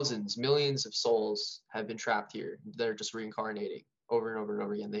thousands, millions of souls have been trapped here. They're just reincarnating over and over and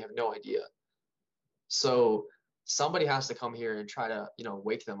over again. They have no idea. So somebody has to come here and try to,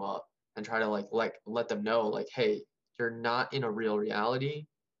 wake them up and try to let them know, like, hey, you're not in a real reality.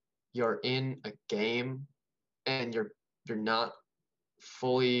 You're in a game, and you're not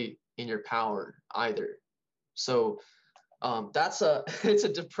fully in your power either. So that's it's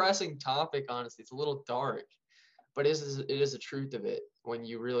a depressing topic, honestly. It's a little dark, but it is the truth of it when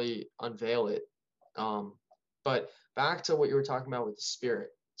you really unveil it. But back to what you were talking about with the spirit.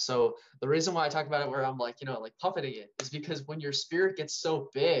 So the reason why I talk about it where I'm like puppeting it is because when your spirit gets so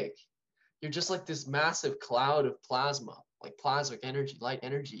big, you're just like this massive cloud of plasma, like plasmic energy, light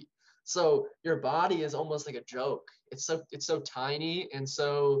energy. So your body is almost like a joke. It's so tiny, and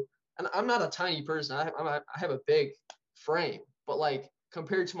I'm not a tiny person. I have a big frame, but like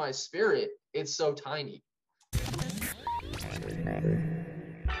compared to my spirit, it's so tiny.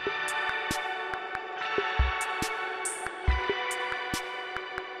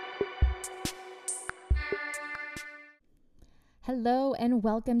 Hello and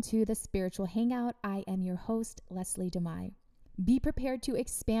welcome to the Spiritual Hangout. I am your host, Leslie Demai. Be prepared to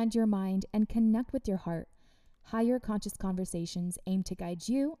expand your mind and connect with your heart. Higher conscious conversations aim to guide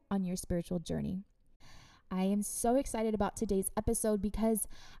you on your spiritual journey. I am so excited about today's episode because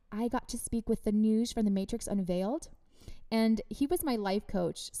I got to speak with the News from the Matrix Unveiled, and he was my life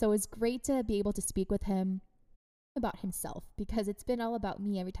coach. So it's great to be able to speak with him about himself, because it's been all about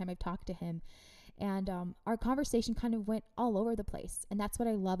me every time I've talked to him. And our conversation kind of went all over the place. And that's what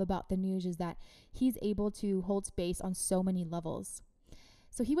I love about the News, is that he's able to hold space on so many levels.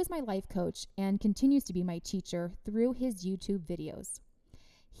 So he was my life coach and continues to be my teacher through his YouTube videos.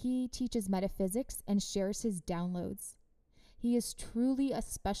 He teaches metaphysics and shares his downloads. He is truly a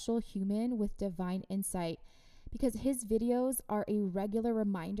special human with divine insight, because his videos are a regular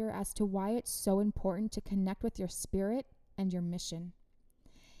reminder as to why it's so important to connect with your spirit and your mission.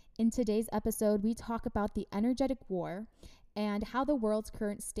 In today's episode, we talk about the energetic war and how the world's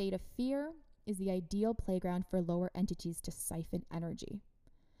current state of fear is the ideal playground for lower entities to siphon energy.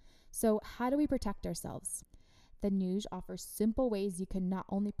 So how do we protect ourselves? The News offers simple ways you can not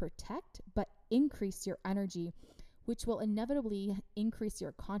only protect, but increase your energy, which will inevitably increase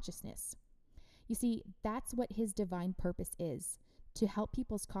your consciousness. You see, that's what his divine purpose is, to help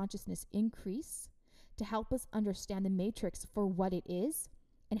people's consciousness increase, to help us understand the matrix for what it is,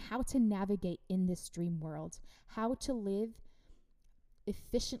 and how to navigate in this dream world, how to live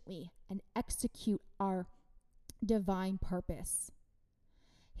efficiently and execute our divine purpose.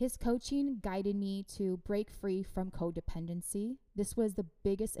 His coaching guided me to break free from codependency. This was the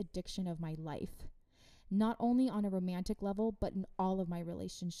biggest addiction of my life, not only on a romantic level, but in all of my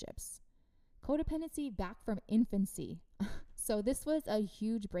relationships. Codependency back from infancy. So this was a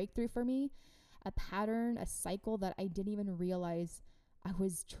huge breakthrough for me, a pattern, a cycle that I didn't even realize I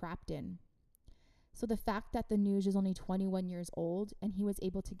was trapped in. So the fact that the News is only 21 years old and he was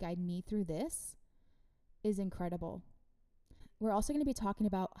able to guide me through this is incredible. We're also going to be talking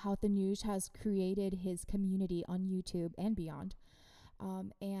about how the News has created his community on YouTube and beyond,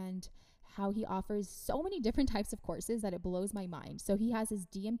 and how he offers so many different types of courses that it blows my mind. So he has his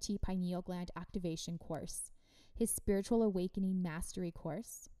DMT pineal gland activation course, his spiritual awakening mastery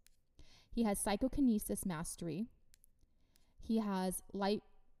course. He has psychokinesis mastery. He has light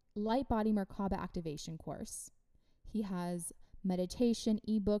body Merkaba activation course. He has meditation,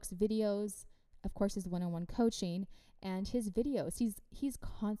 ebooks, videos, of course, his one-on-one coaching, and his videos. He's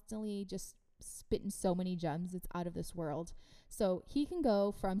constantly just spitting so many gems. It's out of this world. So he can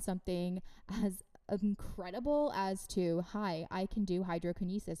go from something as incredible as to, hi, I can do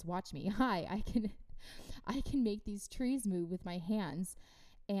hydrokinesis. Watch me. Hi, I can make these trees move with my hands,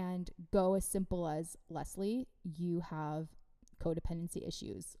 and go as simple as, Leslie, you have codependency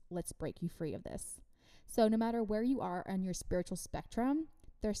issues. Let's break you free of this. So no matter where you are on your spiritual spectrum,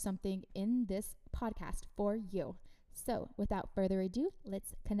 there's something in this podcast for you. So without further ado,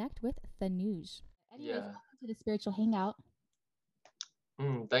 let's connect with the News. Anyways, welcome to the Spiritual Hangout.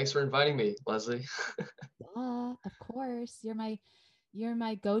 Thanks for inviting me, Leslie. Of course. You're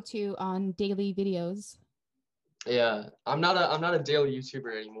my go-to on daily videos. Yeah, I'm not a daily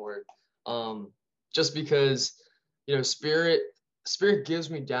YouTuber anymore. Just because, spirit gives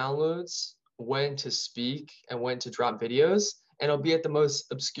me downloads when to speak and when to drop videos, and it'll be at the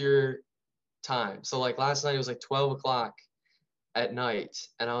most obscure time. So like last night, it was like 12 o'clock at night,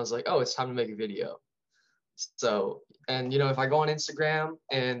 and I was like, oh, it's time to make a video. So, and if I go on Instagram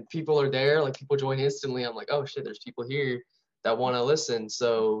and people are there, like people join instantly, I'm like, oh shit, there's people here that want to listen.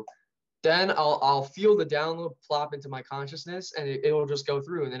 So then I'll feel the download plop into my consciousness, and it will just go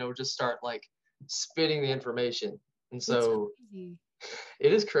through, and then it will just start like spitting the information. And It's so crazy.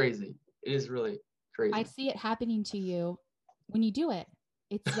 it is crazy. It is really I crazy. see it happening to you when you do it.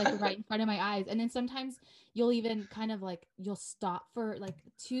 It's like right in front of my eyes. And then sometimes you'll even kind of like you'll stop for like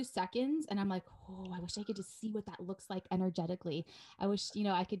 2 seconds and I'm like, oh, I wish I could just see what that looks like energetically. I wish,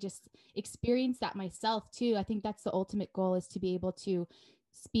 I could just experience that myself too. I think that's the ultimate goal, is to be able to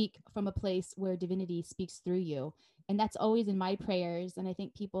speak from a place where divinity speaks through you. And that's always in my prayers. And I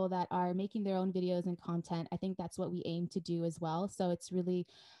think people that are making their own videos and content, I think that's what we aim to do as well. So it's really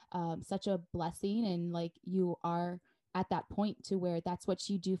such a blessing. And like you are at that point to where that's what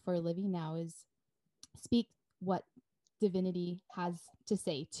you do for a living now, is speak what divinity has to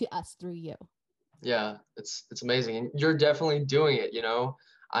say to us through you. Yeah, it's amazing. And you're definitely doing it,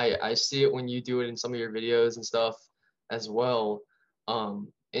 I see it when you do it in some of your videos and stuff as well,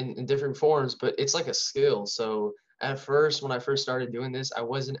 in different forms, but it's like a skill. So at first, when I first started doing this, I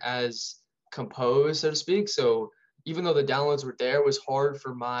wasn't as composed, so to speak. So even though the downloads were there, it was hard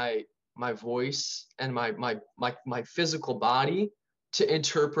for my voice and my physical body to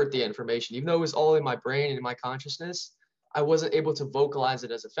interpret the information. Even though it was all in my brain and in my consciousness, I wasn't able to vocalize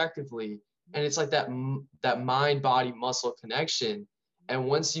it as effectively. And it's like that mind body muscle connection. And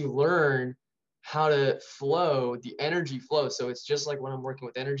once you learn how to flow, the energy flows. So it's just like when I'm working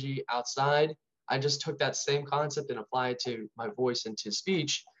with energy outside, I just took that same concept and applied it to my voice and to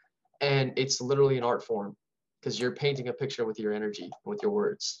speech, and it's literally an art form because you're painting a picture with your energy, with your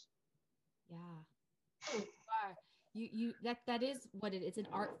words. Yeah. You that is what it is. It's an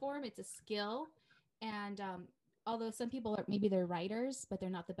art form, it's a skill. And although some people are, maybe they're writers, but they're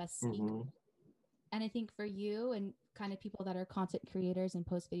not the best speakers. Mm-hmm. And I think for you and kind of people that are content creators and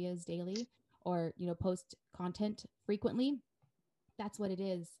post videos daily, or post content frequently, that's what it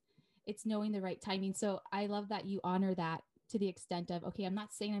is. It's knowing the right timing. So I love that you honor that to the extent of, okay, I'm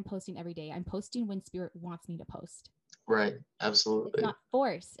not saying I'm posting every day. I'm posting when spirit wants me to post. Right. It's Absolutely. not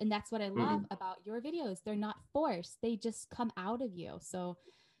forced. And that's what I love Mm-hmm. about your videos. They're not forced. They just come out of you. So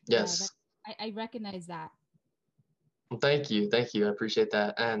yeah, Yes. I recognize that. Well, thank you. Thank you. I appreciate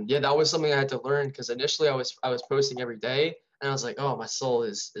that. And yeah, that was something I had to learn because initially I was posting every day and I was like, oh, my soul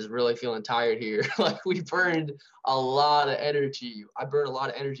is really feeling tired here. Like we burned a lot of energy. I burn a lot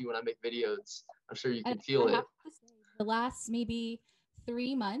of energy when I make videos. I'm sure you And can feel I have it. to say, the last maybe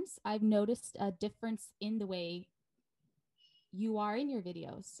 3 months, I've noticed a difference in the way you are in your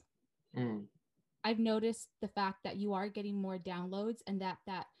videos. Mm, I've noticed the fact that you are getting more downloads, and that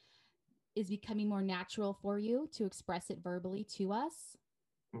is becoming more natural for you to express it verbally to us.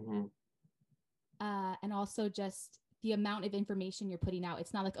 mm-hmm. And also just the amount of information you're putting out.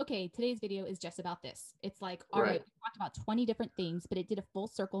 It's not like, okay, today's video is just about this. It's like, all right, Right. we talked about 20 different things, but it did a full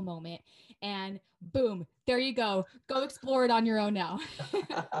circle moment. And boom, there you go. Go explore it on your own now.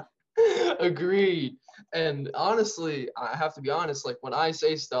 Agreed. And honestly, I have to be honest, like when I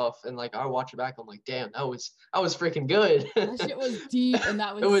say stuff and like I watch it back, I'm like, damn, that was freaking good. That shit was deep, and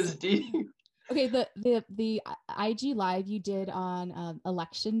that It was was deep. okay. The IG live you did on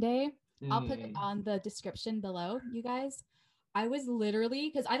election day, I'll put it Mm, on the description below, you guys. I was literally,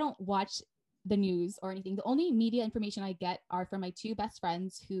 because I don't watch the news or anything. The only media information I get are from my two best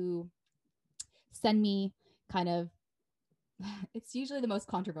friends who send me kind of, it's usually the most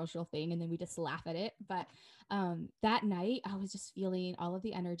controversial thing, and then we just laugh at it. But that night, I was just feeling all of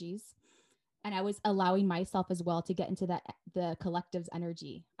the energies, and I was allowing myself as well to get into the collective's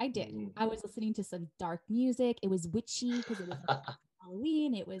energy. I did. mm. I was listening to some dark music. It was witchy because it was like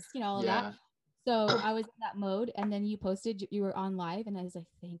Halloween. It was, all of that. Yeah. So I was in that mode, and then you posted, you were on live, and I was like,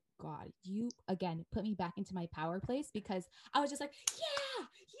 thank God, you again put me back into my power place, because I was just like, yeah,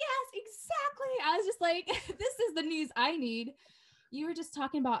 yes, exactly. I was just like, this is the news I need. You were just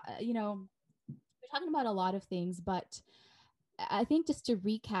talking about, we're talking about a lot of things, but I think just to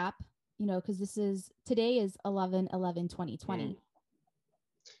recap, because today is 11/11/2020. Mm,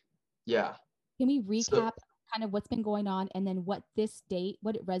 yeah. Can we So, recap kind of what's been going on, and then what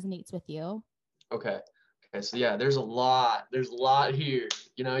it resonates with you? okay. Okay. So yeah, there's a lot here.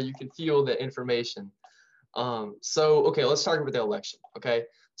 You can feel the information. So okay, let's talk about the election. Okay.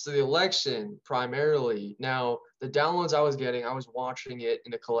 So the election primarily, now the downloads I was getting, I was watching it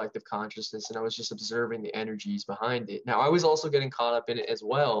in a collective consciousness and I was just observing the energies behind it. Now I was also getting caught up in it as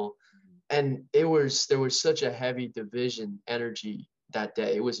well. And there was such a heavy division energy that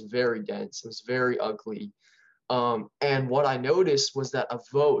day. It was very dense. It was very ugly. And what I noticed was that a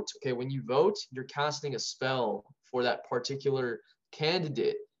vote, okay, when you vote, you're casting a spell for that particular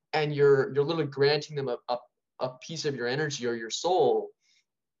candidate, and you're literally granting them a piece of your energy or your soul.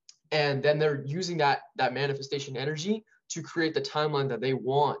 And then they're using that manifestation energy to create the timeline that they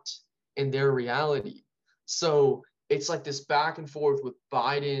want in their reality. So it's like this back and forth with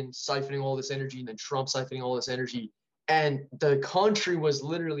Biden siphoning all this energy and then Trump siphoning all this energy. And the country was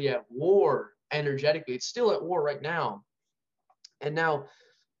literally at war energetically. It's still at war right now. And now,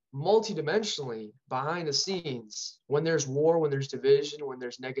 multidimensionally, behind the scenes, when there's war, when there's division, when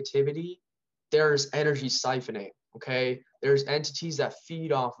there's negativity, there's energy siphoning. Okay, there's entities that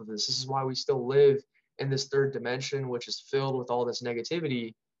feed off of this. This is why we still live in this third dimension, which is filled with all this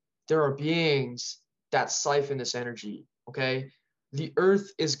negativity. There are beings that siphon this energy. Okay, the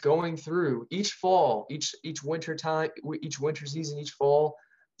earth is going through each fall, each winter time, each winter season, each fall,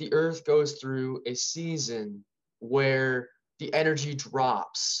 the earth goes through a season where the energy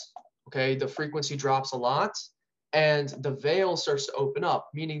drops. Okay, the frequency drops a lot, and the veil starts to open up,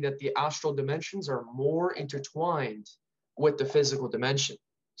 meaning that the astral dimensions are more intertwined with the physical dimension.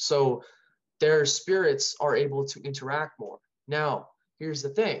 So their spirits are able to interact more. Now, here's the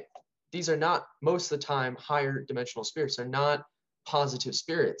thing. These are not, most of the time, higher dimensional spirits. They're not positive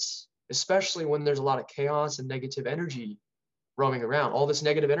spirits, especially when there's a lot of chaos and negative energy roaming around. All this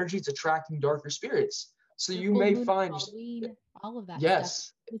negative energy is attracting darker spirits. So you may find, Halloween, all of that stuff.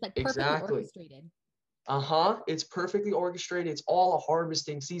 yes, It was like perfectly exactly. orchestrated. It's perfectly orchestrated. It's all a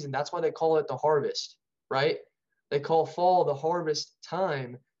harvesting season. That's why they call it the harvest, right? They call fall the harvest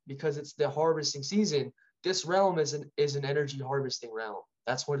time because it's the harvesting season. This realm is an energy harvesting realm.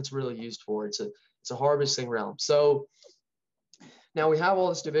 That's what it's really used for. It's a harvesting realm. So now we have all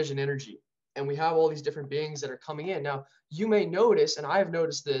this division energy, and we have all these different beings that are coming in. Now you may notice, and I have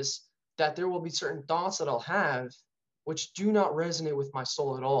noticed this, that there will be certain thoughts that I'll have which do not resonate with my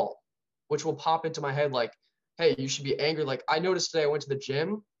soul at all, which will pop into my head like, hey, you should be angry. Like I noticed today I went to the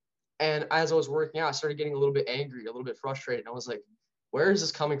gym, and as I was working out, I started getting a little bit angry, a little bit frustrated. I was like, where is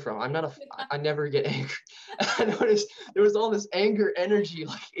this coming from? I never get angry. I noticed there was all this anger energy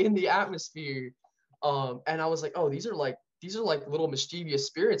like in the atmosphere. And I was like, oh, these are like little mischievous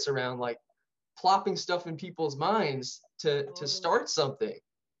spirits around, like plopping stuff in people's minds to start something.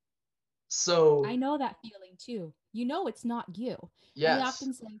 So I know that feeling too. You know it's not you. And they yes.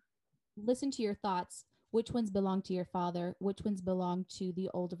 often say, listen to your thoughts. Which ones belong to your father? Which ones belong to the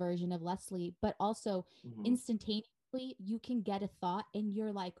old version of Leslie? But also Mm-hmm. instantaneously, you can get a thought and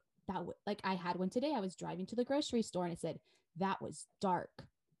you're like, like I had one today. I was driving to the grocery store and I said, that was dark.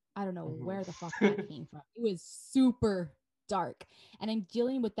 I don't know where the fuck that came from. It was super dark. And I'm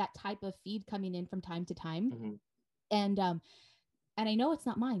dealing with that type of feed coming in from time to time. Mm-hmm. And I know it's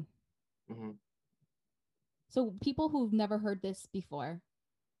not mine. Mm-hmm. So people who've never heard this before,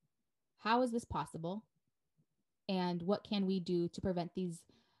 how is this possible? And what can we do to prevent these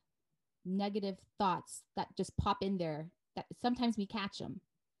negative thoughts that just pop in there, that sometimes we catch them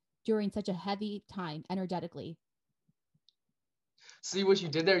during such a heavy time energetically? See what you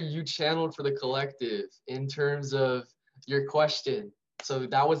did there? You channeled for the collective in terms of your question. So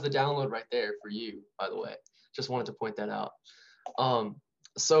that was the download right there for you, by the way. Just wanted to point that out. Um,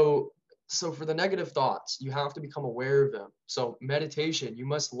 so for the negative thoughts, you have to become aware of them. So meditation, you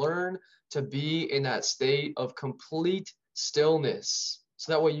must learn to be in that state of complete stillness.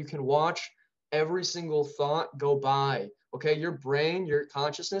 So that way you can watch every single thought go by. Okay, your brain, your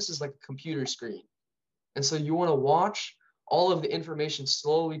consciousness is like a computer screen. And so you want to watch all of the information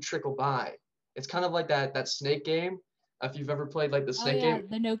slowly trickle by. It's kind of like that snake game. If you've ever played like the snake game,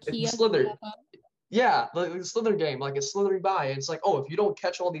 The the Nokia. Slither. Yeah, the Slither game, like it's slithering by. And it's like, oh, if you don't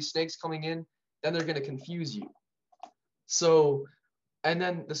catch all these snakes coming in, then they're going to confuse you. So, and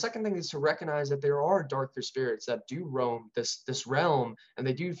then the second thing is to recognize that there are darker spirits that do roam this realm, and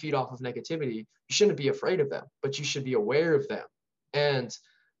they do feed off of negativity. You shouldn't be afraid of them, but you should be aware of them. And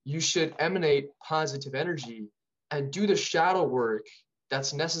you should emanate positive energy and do the shadow work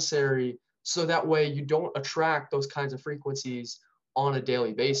that's necessary so that way you don't attract those kinds of frequencies on a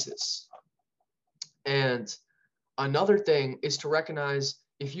daily basis. And another thing is to recognize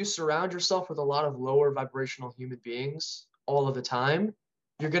if you surround yourself with a lot of lower vibrational human beings all of the time,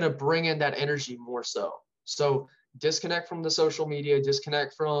 you're going to bring in that energy more so. So disconnect from the social media,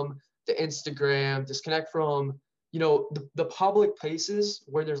 disconnect from the Instagram, disconnect from, the public places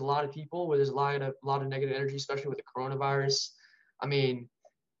where there's a lot of people, where there's a lot of negative energy, especially with the coronavirus. I mean,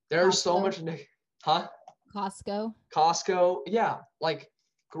 there's so much, Costco, yeah, like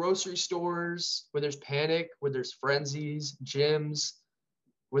grocery stores where there's panic, where there's frenzies, gyms,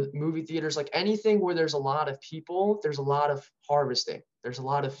 with movie theaters, like anything where there's a lot of people, there's a lot of harvesting, there's a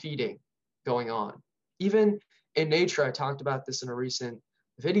lot of feeding going on. Even in nature, I talked about this in a recent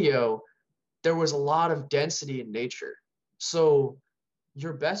video, there was a lot of density in nature. So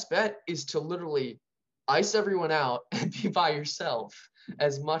your best bet is to literally ice everyone out and be by yourself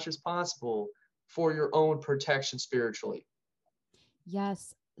as much as possible for your own protection spiritually.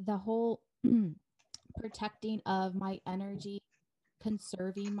 Yes, the whole protecting of my energy,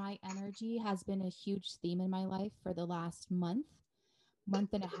 conserving my energy has been a huge theme in my life for the last month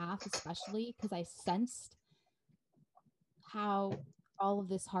and a half, especially because I sensed how all of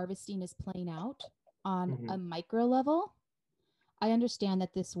this harvesting is playing out on Mm-hmm. a micro level. I understand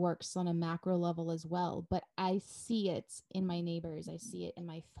that this works on a macro level as well, but I see it in my neighbors, I see it in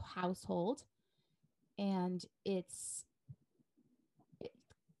my household, and it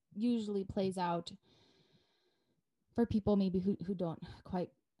usually plays out for people maybe who don't quite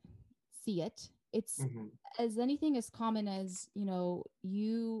see it. It's Mm-hmm. as anything as common as,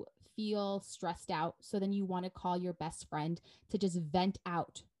 you feel stressed out, so then you want to call your best friend to just vent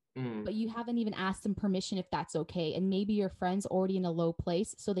out, Mm. but you haven't even asked them permission if that's okay. And maybe your friend's already in a low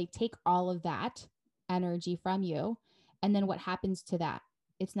place, so they take all of that energy from you. And then what happens to that?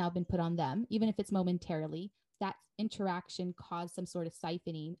 It's now been put on them, even if it's momentarily. That interaction caused some sort of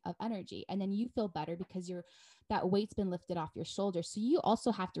siphoning of energy. And then you feel better because that weight's been lifted off your shoulders. So you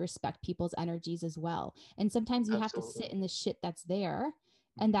also have to respect people's energies as well. And sometimes you have to Absolutely. sit in the shit that's there,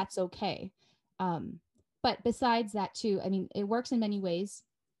 and Mm-hmm. that's okay. Um, but besides that, too, I mean, it works in many ways.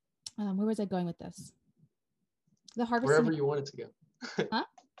 Where was I going with this? The harvesting Wherever of, you want it to go. huh?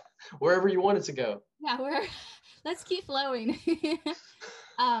 Wherever you want it to go. Yeah, let's keep flowing.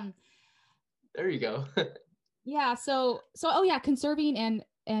 um, There you go. yeah, oh yeah, conserving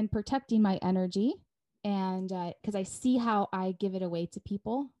and protecting my energy, and because I see how I give it away to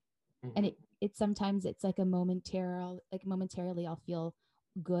people, and Mm-hmm. it sometimes it's like momentarily I'll feel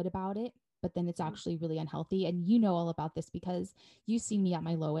good about it, but then it's Mm-hmm. actually really unhealthy. And you know all about this because you've seen me at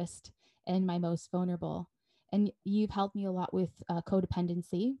my lowest and my most vulnerable, and you've helped me a lot with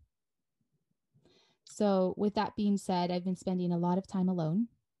codependency. So with that being said, I've been spending a lot of time alone,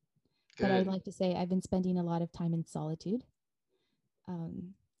 but I'd Good. like to say I've been spending a lot of time in solitude.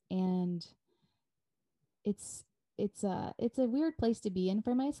 And it's it's a weird place to be in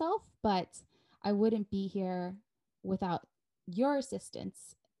for myself, but I wouldn't be here without your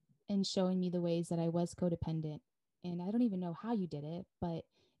assistance in showing me the ways that I was codependent. And I don't even know how you did it, but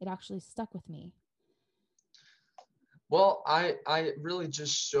it actually stuck with me. Well, I really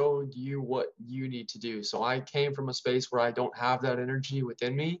just showed you what you need to do. So I came from a space where I don't have that energy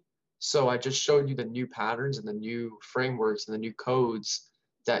within me. So I just showed you the new patterns and the new frameworks and the new codes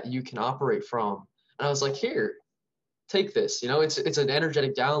that you can operate from. And I was like, here, take this. It's an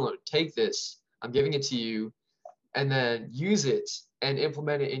energetic download. Take this. I'm giving it to you, and then use it and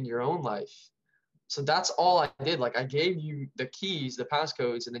implement it in your own life. So that's all I did. Like I gave you the keys, the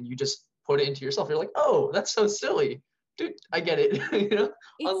passcodes, and then you just put it into yourself. You're like, oh, that's so silly. Dude, I get it. It's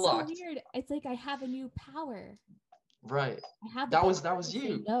so Unlocked. weird. It's like I have a new power. Right. I have the That power was to say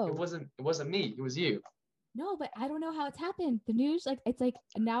you. It no. wasn't me. It was you. No, but I don't know how it's happened. The news, like, it's like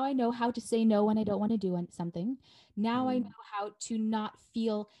now I know how to say no when I don't want to do something. Now I know Mm, how to not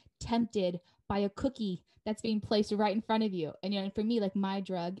feel tempted by a cookie that's being placed right in front of you. And, for me, like, my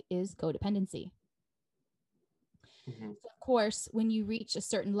drug is codependency. mhm, So, of course, when you reach a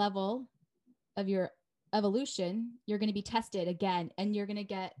certain level of your evolution, you're going to be tested again, and you're going to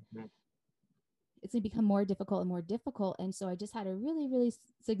get mhm, it's going to become more difficult and more difficult. And so I just had a really, really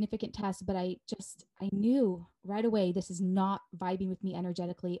significant test, but I knew right away this is not vibing with me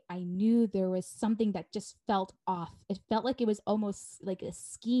energetically. I knew there was something that just felt off. It felt like it was almost like a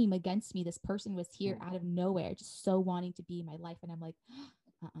scheme against me. This person was here mhm. out of nowhere, just so wanting to be in my life. And I'm like,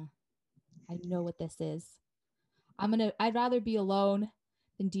 I know what this is. I'd rather be alone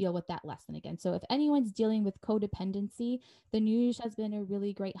than deal with that lesson again. So if anyone's dealing with codependency, the news has been a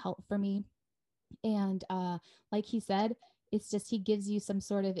really great help for me. And like he said, it's just he gives you some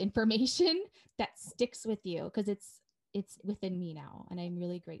sort of information that sticks with you because it's within me now, and I'm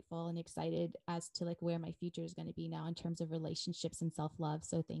really grateful and excited as to like where my future is going to be now in terms of relationships and self-love.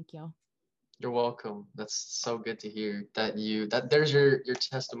 So thank you. You're welcome. That's so good to hear that there's your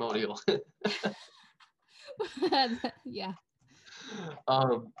testimonial. Yeah.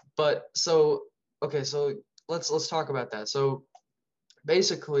 But so okay, so let's talk about that. So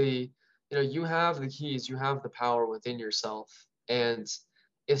basically, you have the keys, you have the power within yourself, and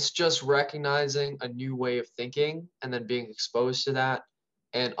it's just recognizing a new way of thinking and then being exposed to that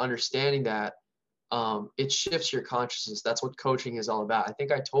and understanding that it shifts your consciousness. That's what coaching is all about. I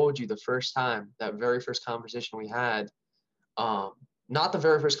think I told you the first time, that very first conversation we had, um, not the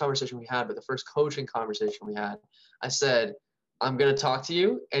very first conversation we had, but the first coaching conversation we had, I said, I'm going to talk to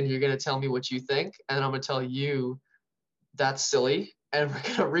you and you're going to tell me what you think. And then I'm going to tell you that's silly. and we're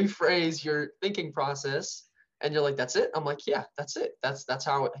going to rephrase your thinking process. And you're like, that's it? I'm like, yeah, that's it. That's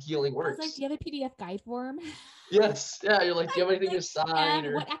how healing I was like, do works. you have a PDF guide form? Yes. Yeah. You're like, do you have anything to sign And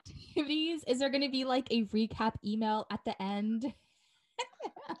or, what activities? Is there going to be like a recap email at the end?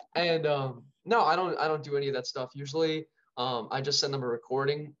 and no, I don't do any of that stuff. Usually, I just send them a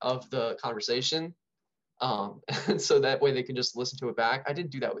recording of the conversation. And so that way they can just listen to it back. I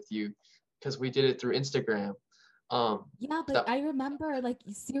didn't do that with you because we did it through Instagram. Yeah, but That I remember, like,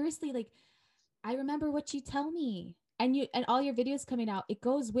 seriously, like, I remember what you tell me, and you and all your videos coming out. It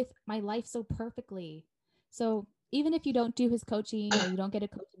goes with my life so perfectly. So even if you don't do his coaching or you don't get a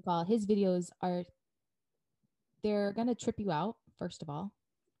coaching call, his videos are, they're gonna trip you out, first of all,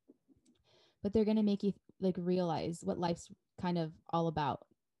 but they're gonna make you like realize what life's kind of all about.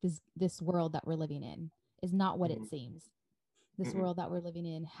 This world that we're living in is not what it mhm, seems. This mhm. world that we're living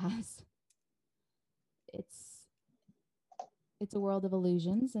in has it's it's a world of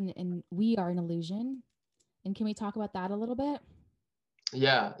illusions, and we are an illusion. And can we talk about that a little bit?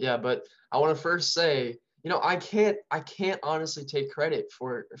 Yeah, yeah, but I want to first say, I can't honestly take credit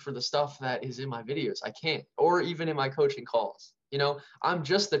for the stuff that is in my videos. I can't, or even in my coaching calls. I'm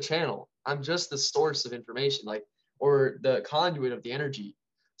just the channel. I'm just the source of information, like, or the conduit of the energy.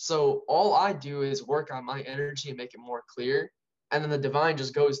 So all I do is work on my energy and make it more clear, and then the divine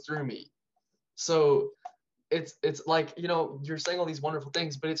just goes through me. So it's like, you're saying all these wonderful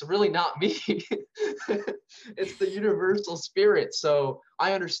things, but it's really not me. It's the universal spirit. So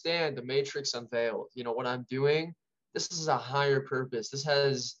I understand the Matrix Unveiled. What I'm doing, this is a higher purpose. This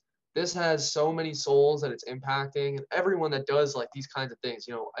has so many souls that it's impacting, and everyone that does like these kinds of things,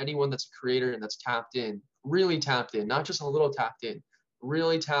 anyone that's a creator and that's tapped in, really tapped in, not just a little tapped in,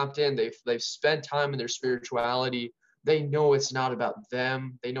 really tapped in. They've spent time in their spirituality. They know it's not about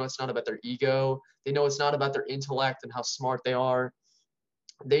them. They know it's not about their ego. They know it's not about their intellect and how smart they are.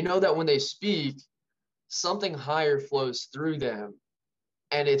 They know that when they speak, something higher flows through them,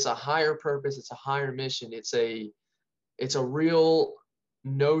 and it's a higher purpose, it's a higher mission, it's a real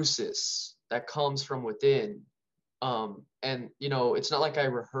gnosis that comes from within. And it's not like I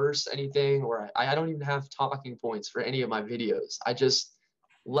rehearse anything, or I don't even have talking points for any of my videos. I just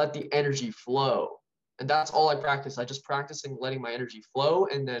let the energy flow. And that's all I practice. I just practicing letting my energy flow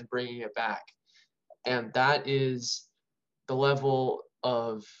and then bringing it back. And that is the level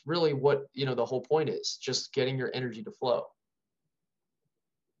of really what, the whole point is, just getting your energy to flow.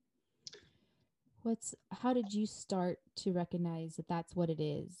 How did you start to recognize that that's what it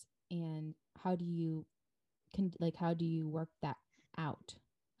is? And how do you work that out?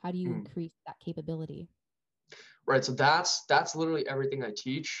 How do you Mm. increase that capability? Right. So that's literally everything I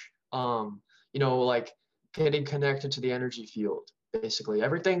teach. Like getting connected to the energy field. Basically,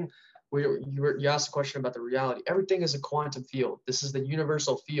 everything. You asked a question about the reality. Everything is a quantum field. This is the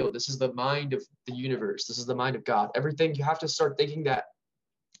universal field. This is the mind of the universe. This is the mind of God. Everything, you have to start thinking that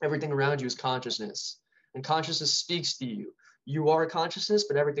everything around you is consciousness, and consciousness speaks to you. You are consciousness,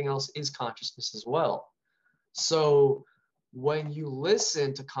 but everything else is consciousness as well. So when you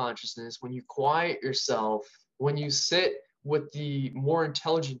listen to consciousness, when you quiet yourself, when you sit with the more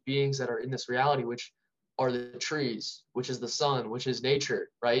intelligent beings that are in this reality, which are the trees, which is the sun, which is nature,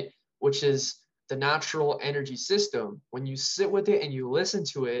 right? Which is the natural energy system. When you sit with it and you listen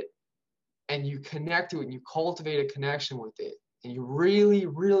to it and you connect to it and you cultivate a connection with it, and you really,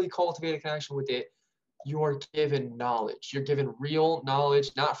 really cultivate a connection with it, you are given knowledge. You're given real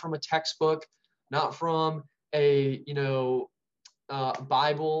knowledge, not from a textbook, not from a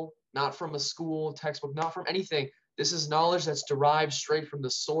Bible, not from a school textbook, not from anything. This is knowledge that's derived straight from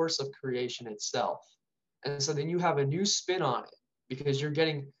the source of creation itself. And so then you have a new spin on it because you're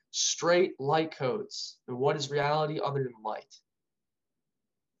getting straight light codes. And what is reality other than light?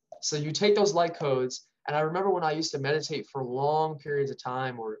 So you take those light codes, and I remember when I used to meditate for long periods of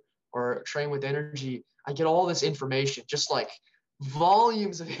time, or train with energy, I get all this information, just like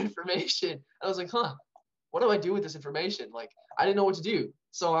volumes of information. I was like, what do I do with this information? Like, I didn't know what to do.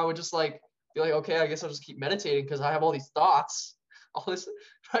 So I would just like be like, okay, I guess I'll just keep meditating because I have all these thoughts, all this,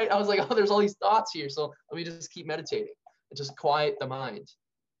 right? I was like, oh, there's all these thoughts here. So let me just keep meditating and just quiet the mind.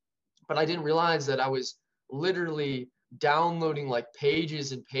 But I didn't realize that I was literally downloading like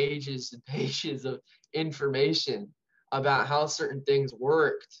pages and pages and pages of information about how certain things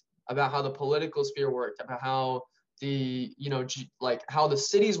worked, about how the political sphere worked, about how like how the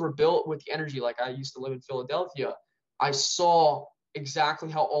cities were built with the energy. Like I used to live in Philadelphia. I saw exactly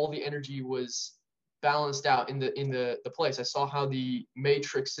how all the energy was balanced out in the place. I saw how the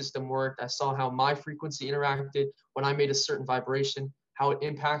matrix system worked. I saw how my frequency interacted when I made a certain vibration, how it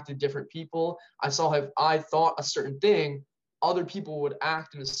impacted different people. I saw if I thought a certain thing, other people would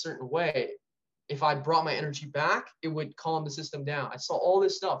act in a certain way. If I brought my energy back, it would calm the system down. I saw all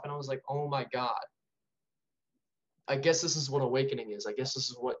this stuff and I was like, oh my God, I guess this is what awakening is. I guess this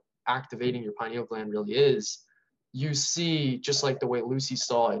is what activating your pineal gland really is. You see, just like the way Lucy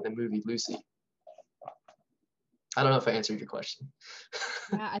saw it in the movie Lucy. I don't know if I answered your question.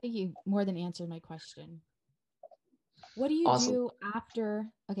 Yeah, I think you more than answered my question. What do you Awesome. do after?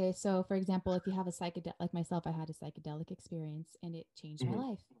 Okay, so for example, if you have a psychedelic, like myself, I had a psychedelic experience and it changed my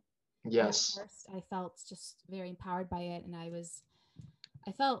life. And at Yes. first, I felt just very empowered by it, and I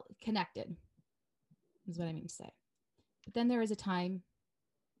felt connected, is what I mean to say. But then there was a time,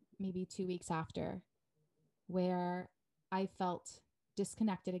 maybe 2 weeks after, where I felt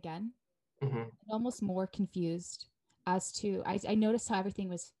disconnected again, and almost more confused as to, I noticed how everything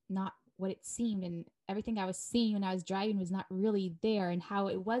was not what it seemed, and everything I was seeing when I was driving was not really there, and how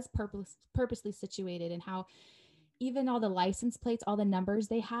it was purposely situated, and how even all the license plates, all the numbers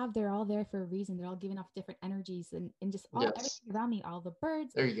they have, they're all there for a reason. They're all giving off different energies, and just all Yes. everything around me, all the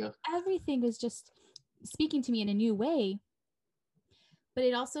birds, There you go. everything was just speaking to me in a new way. But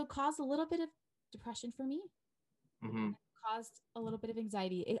it also caused a little bit of depression for me. Mm-hmm. Caused a little bit of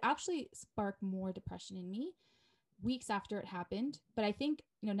anxiety. It actually sparked more depression in me weeks after it happened. But I think,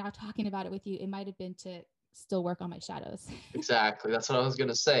 now talking about it with you, it might have been to still work on my shadows. Exactly. That's what I was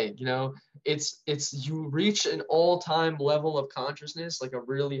gonna say. It's you reach an all-time level of consciousness, like a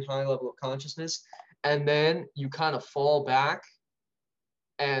really high level of consciousness, and then you kind of fall back,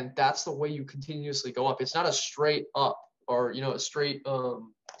 and that's the way you continuously go up. It's not a straight up or a straight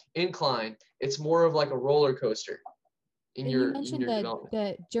incline. It's more of like a roller coaster in And you your mentioned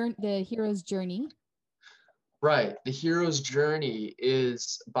development. the hero's journey. Right. The Hero's Journey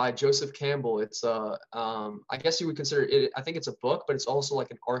is by Joseph Campbell. It's I guess you would consider it, I think it's a book, but it's also like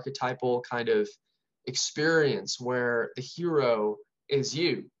an archetypal kind of experience where the hero is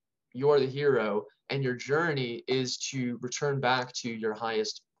you. You're the hero, and your journey is to return back to your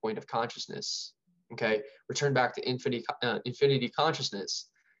highest point of consciousness. Okay? Return back to infinity consciousness.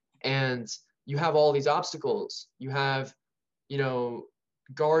 And you have all these obstacles. You have, you know,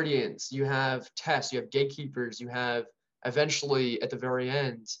 guardians, you have tests, you have gatekeepers, you have eventually at the very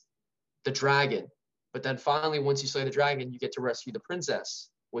end the dragon. But then finally, once you slay the dragon, you get to rescue the princess,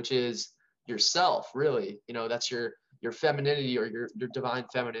 which is yourself, really. That's your femininity or your divine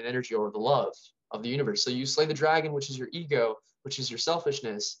feminine energy or the love of the universe. So you slay the dragon, which is your ego, which is your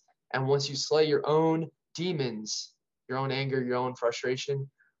selfishness. And once you slay your own demons, your own anger, your own frustration,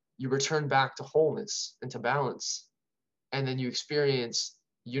 you return back to wholeness and to balance. And then you experience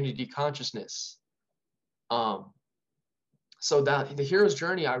unity consciousness. So that the hero's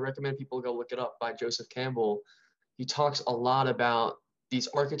journey, I recommend people go look it up by Joseph Campbell. He talks a lot about these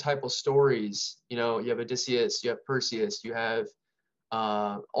archetypal stories. You have Odysseus, you have Perseus, you have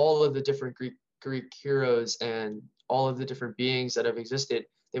all of the different Greek heroes and all of the different beings that have existed.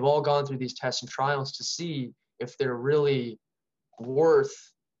 They've all gone through these tests and trials to see if they're really worth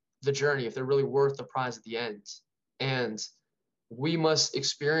the journey, if they're really worth the prize at the end. And we must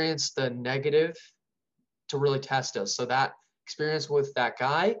experience the negative to really test us. So that experience with that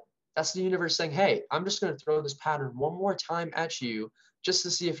guy, that's the universe saying, hey, I'm just going to throw this pattern one more time at you just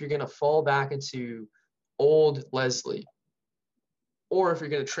to see if you're going to fall back into old Leslie, or if you're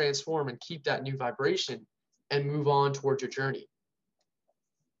going to transform and keep that new vibration and move on towards your journey.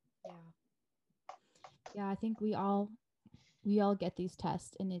 Yeah, I think we all get these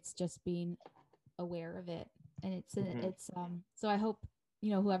tests, and it's just being aware of it. And it's so I hope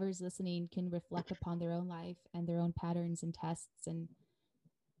whoever's listening can reflect upon their own life and their own patterns and tests, and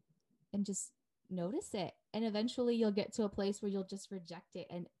just notice it. And eventually you'll get to a place where you'll just reject it,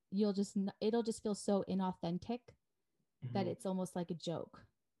 and it'll just feel so inauthentic that it's almost like a joke.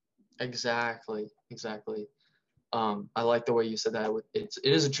 Exactly. I like the way you said that. It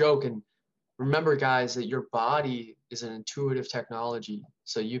is a joke. And remember, guys, that your body is an intuitive technology.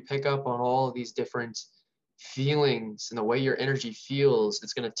 So you pick up on all of these different feelings, and the way your energy feels,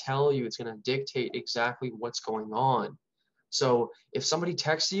 it's going to tell you, it's going to dictate exactly what's going on. So if somebody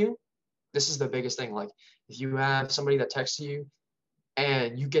texts you, this is the biggest thing. Like if you have somebody that texts you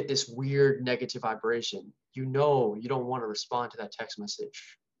and you get this weird negative vibration, you don't want to respond to that text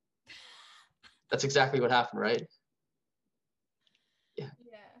message. That's exactly what happened, right? Yeah.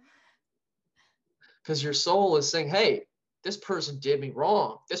 Because your soul is saying, hey, this person did me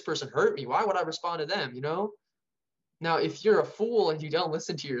wrong. This person hurt me. Why would I respond to them? Now, if you're a fool and you don't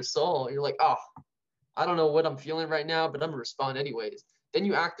listen to your soul, you're like, oh, I don't know what I'm feeling right now, but I'm going to respond anyways. Then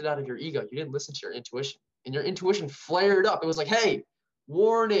you acted out of your ego. You didn't listen to your intuition. And your intuition flared up. It was like, hey,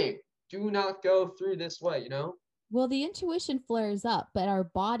 warning, do not go through this way, Well, the intuition flares up, but our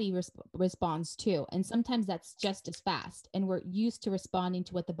body responds too. And sometimes that's just as fast. And we're used to responding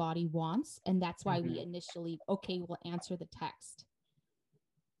to what the body wants. And that's why we initially, okay, we'll answer the text.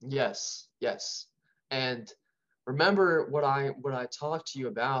 Yes, yes. And remember what I talked to you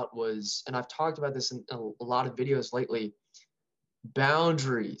about was, and I've talked about this in a lot of videos lately,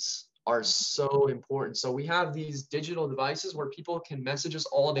 boundaries are so important. So we have these digital devices where people can message us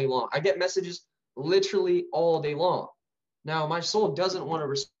all day long. I get messages literally all day long. Now, my soul doesn't want to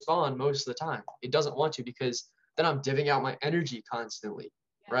respond most of the time. It doesn't want to because then I'm divvying out my energy constantly,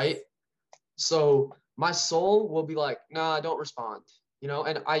 Yes. right? So my soul will be like, nah, don't respond.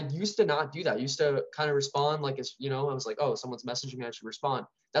 And I used to not do that. I used to kind of respond like it's, I was like, oh, someone's messaging me, I should respond.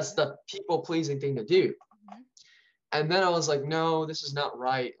 That's the people pleasing thing to do. And then I was like, no, this is not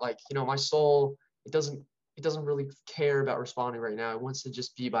right. Like, my soul, it doesn't really care about responding right now. It wants to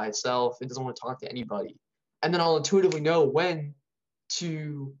just be by itself. It doesn't want to talk to anybody. And then I'll intuitively know when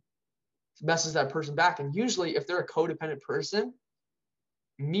to message that person back. And usually if they're a codependent person,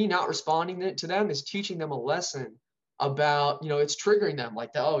 me not responding to them is teaching them a lesson about, it's triggering them like,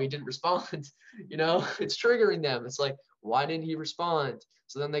 oh, he didn't respond. It's triggering them. It's like, why didn't he respond?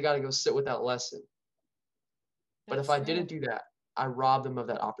 So then they got to go sit with that lesson. But if I didn't do that, I robbed them of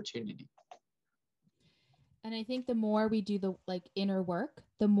that opportunity. And I think the more we do the inner work,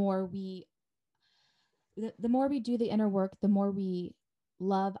 the more we do the inner work, the more we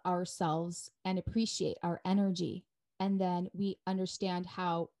love ourselves and appreciate our energy. And then we understand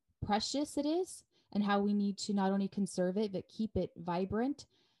how precious it is and how we need to not only conserve it, but keep it vibrant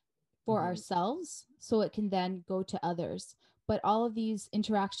for ourselves so it can then go to others. But all of these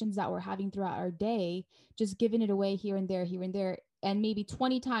interactions that we're having throughout our day, just giving it away here and there, and maybe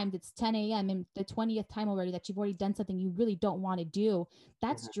 20 times it's 10 a.m. and the 20th time already that you've already done something you really don't want to do,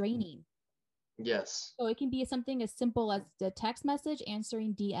 that's draining. Yes. So it can be something as simple as the text message,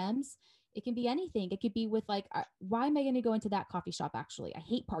 answering DMs. It can be anything. It could be with like, why am I going to go into that coffee shop? Actually, I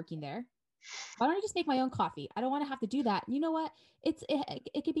hate parking there. Why don't I just make my own coffee? I don't want to have to do that. You know what?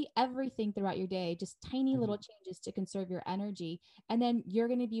 It could be everything throughout your day, just tiny little changes to conserve your energy. And then you're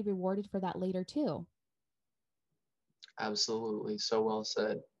going to be rewarded for that later too. Absolutely. So well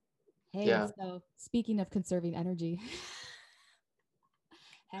said. Hey, yeah. So speaking of conserving energy,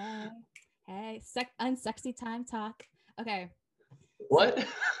 hey, unsexy time talk. Okay. What?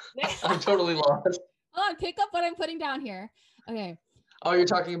 I'm totally lost. Hold on, pick up what I'm putting down here. Okay. Oh, you're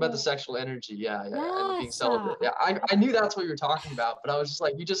talking about the sexual energy. Yeah. And being celibate. Yeah, I knew that's what you were talking about, but I was just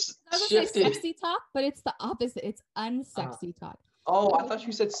like, you just shifted. Say sexy talk, but it's the opposite. It's unsexy talk. Oh, I thought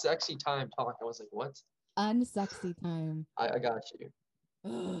you said sexy time talk. I was like, what? Unsexy time. I got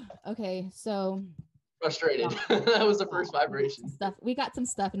you. Okay, so frustrated. That was the first vibration. We got some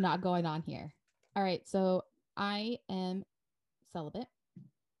stuff not going on here. All right, so I am celibate.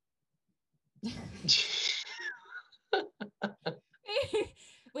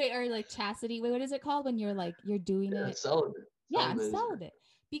 Wait, or like chastity. Wait, what is it called when you're like you're doing it? Celibate. Yeah, I'm celibate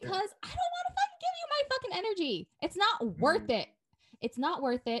because I don't want to fucking give you my fucking energy. It's not worth it. It's not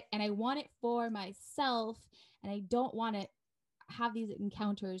worth it, and I want it for myself, and I don't want to have these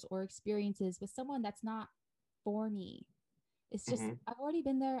encounters or experiences with someone that's not for me. It's just I've already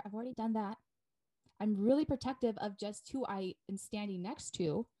been there. I've already done that. I'm really protective of just who I am standing next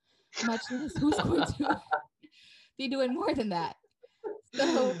to, much less who's going to be doing more than that.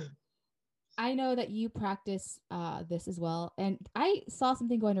 So I know that you practice this as well. And I saw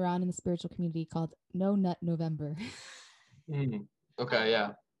something going around in the spiritual community called No Nut November. Okay,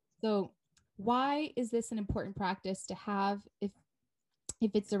 yeah. So why is this an important practice to have if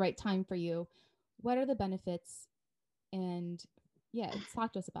it's the right time for you? What are the benefits? And yeah,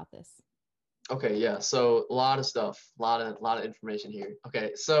 talk to us about this. Okay, yeah. So a lot of stuff, a lot of information here.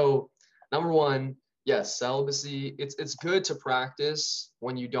 Okay, so number one, yes, celibacy. It's good to practice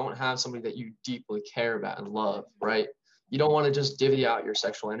when you don't have somebody that you deeply care about and love, right? You don't want to just divvy out your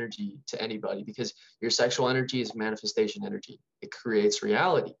sexual energy to anybody because your sexual energy is manifestation energy. It creates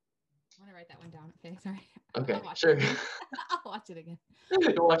reality. I want to write that one down. Okay, sorry. Okay, sure. I'll watch it again.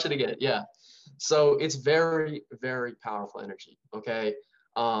 You'll watch it again, yeah. So it's very, very powerful energy, okay?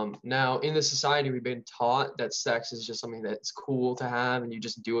 Now, in the society, we've been taught that sex is just something that's cool to have and you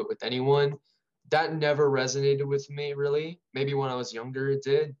just do it with anyone. That never resonated with me, really. Maybe when I was younger it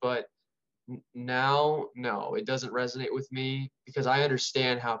did, but now, no, it doesn't resonate with me because I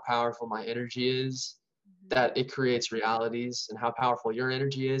understand how powerful my energy is, that it creates realities, and how powerful your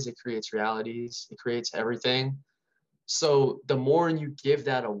energy is, it creates realities, it creates everything. So the more you give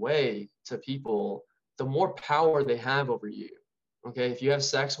that away to people, the more power they have over you. Okay, if you have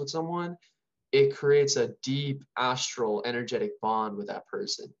sex with someone, it creates a deep astral energetic bond with that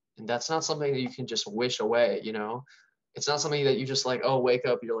person. And that's not something that you can just wish away, you know? It's not something that you just like, oh, wake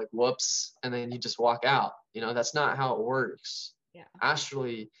up, you're like, whoops, and then you just walk out. You know, that's not how it works. Yeah.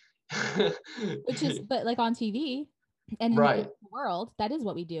 Astrally. Which is, but like on TV and in Right. the world, that is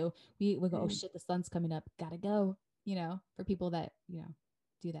what we do. We go, oh shit, the sun's coming up, gotta go. For people that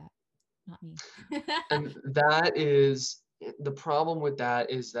do that, not me. And that is the problem with that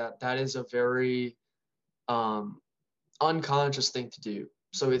is that that is a very um, unconscious thing to do.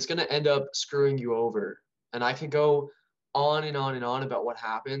 So it's going to end up screwing you over. And I can go on and on and on about what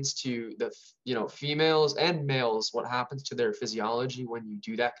happens to the females and males, what happens to their physiology when you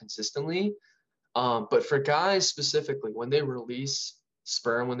do that consistently. But for guys specifically, when they release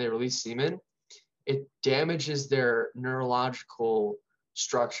sperm, when they release semen, it damages their neurological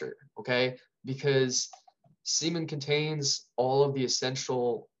structure. Okay, because semen contains all of the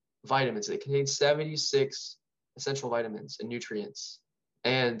essential vitamins. It contains 76 essential vitamins and nutrients.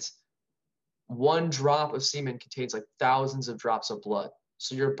 And one drop of semen contains like thousands of drops of blood.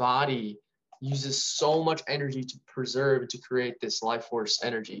 So your body uses so much energy to preserve, to create this life force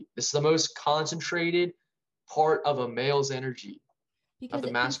energy. This is the most concentrated part of a male's energy, of Because the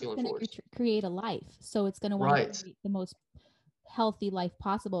it thinks it's masculine going to force. create a life. So it's going to want to Right. create the most healthy life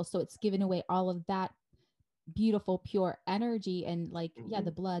possible. So it's giving away all of that beautiful, pure energy and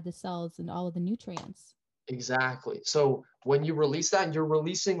the blood, the cells, and all of the nutrients. Exactly. So when you release that, you're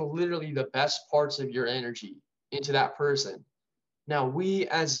releasing literally the best parts of your energy into that person. Now, we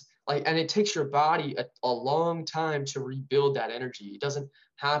as like, and it takes your body a long time to rebuild that energy. It doesn't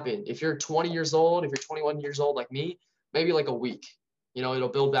happen. If you're 20 years old, if you're 21 years old like me, maybe like a week, it'll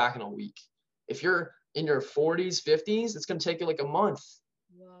build back in a week. If you're in your 40s, 50s, it's going to take you like a month.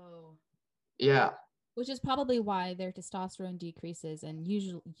 Whoa. Yeah. Which is probably why their testosterone decreases and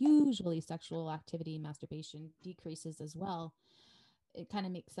usually sexual activity, masturbation decreases as well. It kind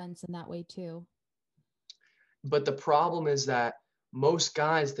of makes sense in that way too. But the problem is that most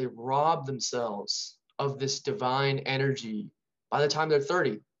guys, they rob themselves of this divine energy by the time they're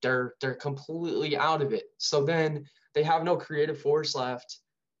 30. They're completely out of it. So then they have no creative force left.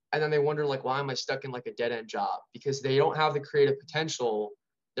 And then they wonder, like, why am I stuck in like a dead end job? Because they don't have the creative potential.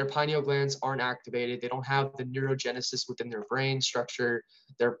 Their pineal glands aren't activated. They don't have the neurogenesis within their brain structure.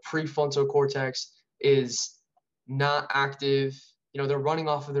 Their prefrontal cortex is not active. They're running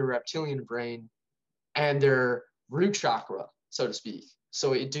off of their reptilian brain and their root chakra, so to speak.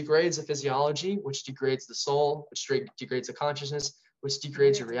 So it degrades the physiology, which degrades the soul, which degrades the consciousness, which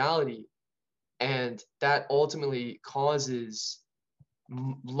degrades your reality. And that ultimately causes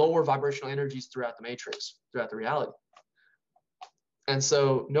lower vibrational energies throughout the matrix, throughout the reality. And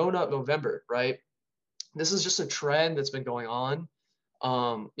so No Nut November, right? This is just a trend that's been going on.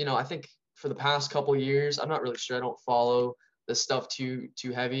 I think for the past couple of years, I'm not really sure. I don't follow this stuff too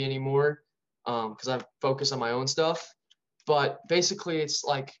heavy anymore because I focus on my own stuff. But basically, it's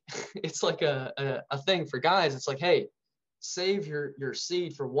like it's like a thing for guys. It's like, hey, save your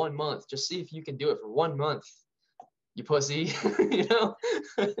seed for 1 month. Just see if you can do it for 1 month. You pussy, for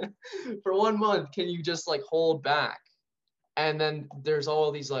 1 month, can you just like hold back? And then there's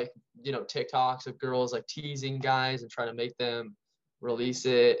all these like TikToks of girls like teasing guys and trying to make them release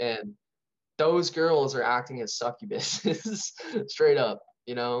it, and those girls are acting as succubuses straight up.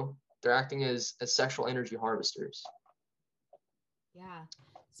 They're acting as sexual energy harvesters. Yeah.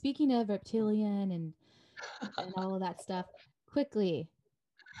 Speaking of reptilian and all of that stuff, quickly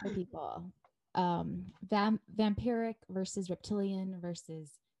for people, vampiric versus reptilian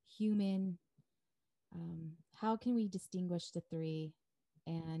versus human. How can we distinguish the three,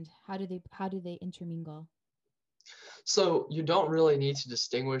 and how do they intermingle? So you don't really need to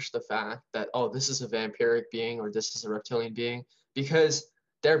distinguish the fact that, oh, this is a vampiric being or this is a reptilian being, because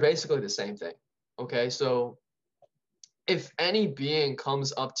they're basically the same thing. Okay, so if any being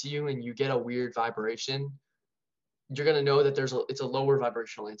comes up to you and you get a weird vibration, you're going to know that it's a lower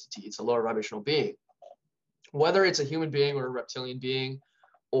vibrational entity. It's a lower vibrational being. Whether it's a human being or a reptilian being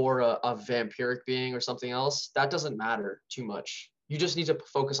or a vampiric being or something else, that doesn't matter too much. You just need to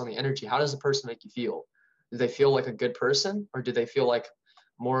focus on the energy. How does the person make you feel? Do they feel like a good person, or do they feel like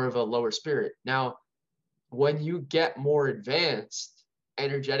more of a lower spirit? Now, when you get more advanced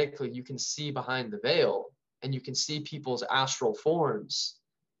energetically, you can see behind the veil and you can see people's astral forms.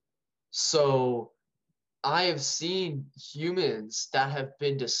 So I have seen humans that have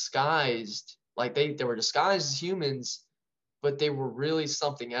been disguised, like they were disguised as humans, but they were really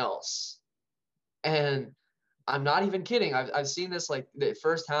something else. And I'm not even kidding. I've seen this, like it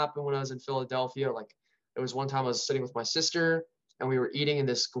first happened when I was in Philadelphia. Like there was one time I was sitting with my sister and we were eating, and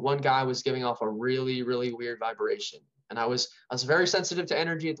this one guy was giving off a really, really weird vibration. And I was very sensitive to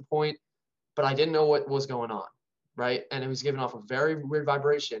energy at the point, but I didn't know what was going on, right? And it was giving off a very weird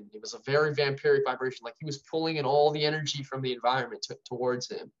vibration. It was a very vampiric vibration, like he was pulling in all the energy from the environment towards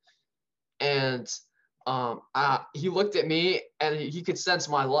him. And he looked at me, and he could sense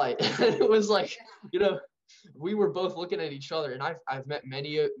my light. It was like, we were both looking at each other. And I've met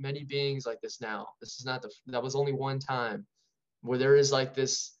many beings like this now. This is not that was only one time where there is like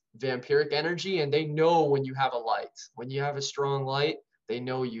this vampiric energy, and they know when you have a light. When you have a strong light, they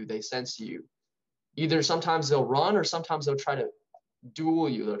know you, they sense you. Either sometimes they'll run, or sometimes they'll try to duel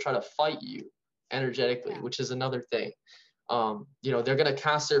you, they'll try to fight you energetically, which is another thing. They're gonna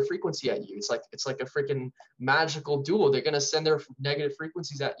cast their frequency at you. It's like a freaking magical duel. They're gonna send their negative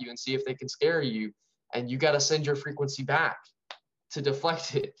frequencies at you and see if they can scare you, and you gotta send your frequency back to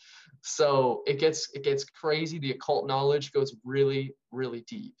deflect it. So it gets crazy. The occult knowledge goes really, really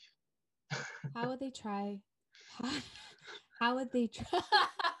deep. How would they try? How would they try?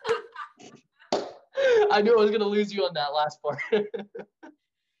 I knew I was gonna lose you on that last part.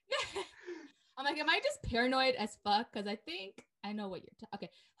 I'm like, am I just paranoid as fuck? Because I think I know what you're okay.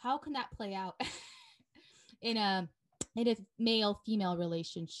 How can that play out in a male-female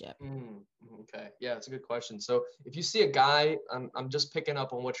relationship? Okay, yeah, it's a good question. So if you see a guy, I'm just picking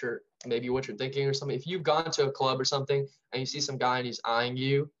up on what you're thinking or something. If you've gone to a club or something and you see some guy and he's eyeing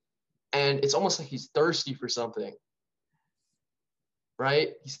you, and it's almost like he's thirsty for something,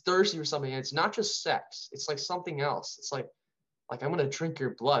 right? He's thirsty for something, and it's not just sex. It's like something else. It's like I'm gonna drink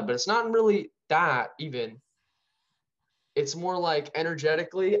your blood, but it's not really that even. It's more like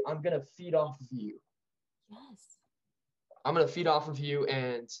energetically, I'm gonna feed off of you. Yes. I'm gonna feed off of you,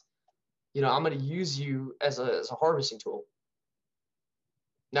 and I'm gonna use you as a harvesting tool.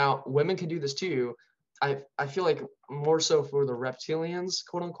 Now, women can do this too. I feel like more so for the reptilians,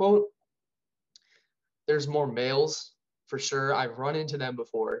 quote unquote. There's more males for sure. I've run into them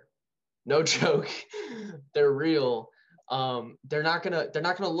before. No joke. They're real. They're not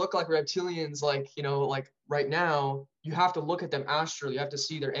gonna look like reptilians, like right now. You have to look at them astrally. You have to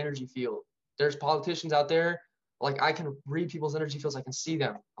see their energy field. There's politicians out there, like I can read people's energy fields. I can see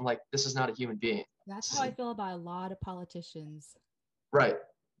them. I'm like, this is not a human being. That's how I feel about a lot of politicians. Right.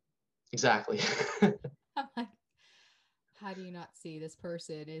 Exactly. I'm like, how do you not see this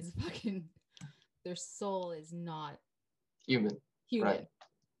person is fucking, their soul is not human. Right.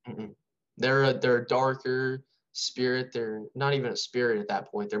 Mm-hmm. They're a darker spirit. They're not even a spirit at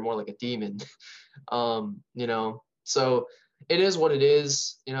that point. They're more like a demon. So it is what it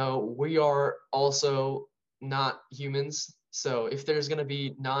is. We are also not humans. So if there's going to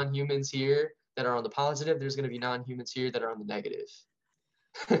be non-humans here that are on the positive, there's going to be non-humans here that are on the negative.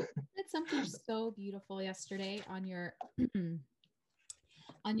 You did something so beautiful yesterday on your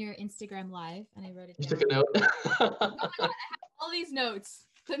Instagram live, and I wrote it down. You took a note? Oh my God, I have all these notes.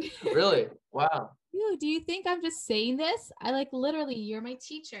 Really? Wow. Do you think I'm just saying this? I literally, you're my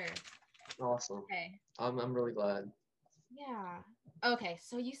teacher. Awesome. Okay. I'm really glad. Yeah. Okay,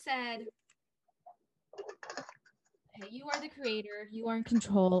 so you said, okay, you are the creator, you are in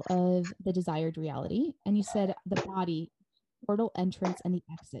control of the desired reality, and you said the body, portal, entrance, and the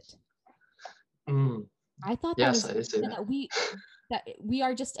exit. I thought that we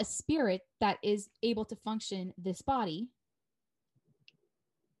are just a spirit that is able to function this body.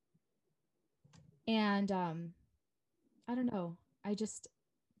 And I don't know.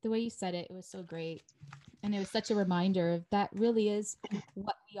 The way you said it, it was so great. And it was such a reminder that really is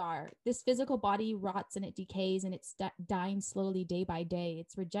what we are. This physical body rots and it decays and it's dying slowly day by day.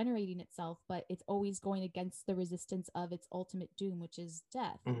 It's regenerating itself, but it's always going against the resistance of its ultimate doom, which is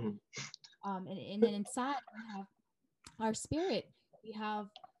death. Mm-hmm. And then inside we have our spirit. We have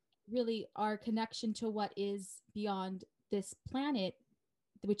really our connection to what is beyond this planet,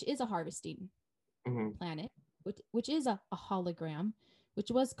 which is a harvesting planet, which is a hologram, which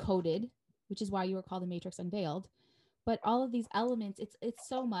was coded, which is why you were called the Matrix Unveiled. But all of these elements, it's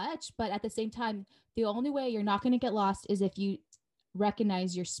so much. But at the same time, the only way you're not going to get lost is if you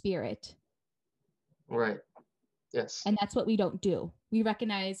recognize your spirit. Right. Yes. And that's what we don't do. We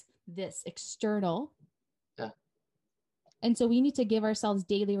recognize this external. Yeah. And so we need to give ourselves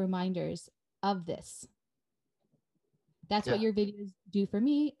daily reminders of this. That's what your videos do for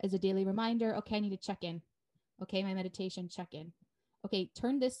me, as a daily reminder. Okay, I need to check in. Okay, my meditation, check in. Okay,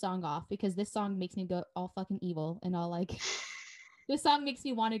 turn this song off because this song makes me go all fucking evil and all this song makes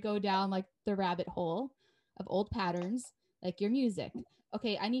me want to go down the rabbit hole of old patterns, like your music.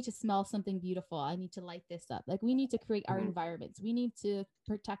 Okay, I need to smell something beautiful. I need to light this up. We need to create our environments. We need to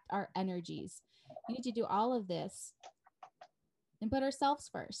protect our energies. We need to do all of this and put ourselves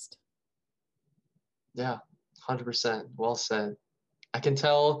first. Yeah, 100%. Well said. I can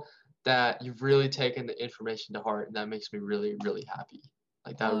tell that you've really taken the information to heart, and that makes me really, really happy.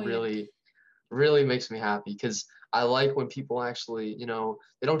 Like that Oh, yeah. really, really makes me happy because I like when people actually, they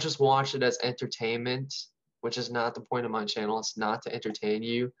don't just watch it as entertainment, which is not the point of my channel. It's not to entertain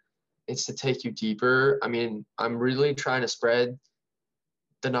you. It's to take you deeper. I mean, I'm really trying to spread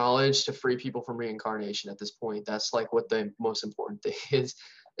the knowledge to free people from reincarnation at this point. That's like what the most important thing is,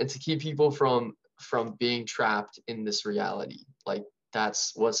 and to keep people from being trapped in this reality. Like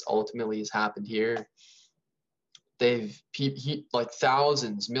that's what's ultimately has happened here. Like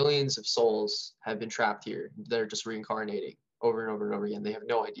thousands, millions of souls have been trapped here. They're just reincarnating over and over and over again. They have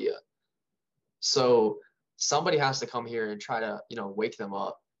no idea. So somebody has to come here and try to, wake them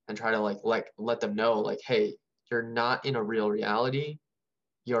up and try to like let them know, like, hey, you're not in a real reality.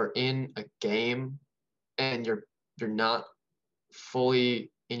 You're in a game, and you're not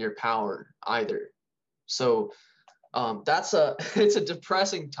fully in your power either. So that's it's a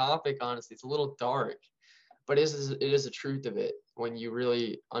depressing topic, honestly. It's a little dark, but it is the truth of it when you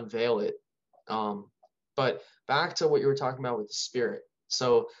really unveil it. But back to what you were talking about with the spirit.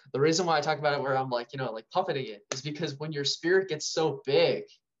 So the reason why I talk about it where I'm like, like puppeting it is because when your spirit gets so big,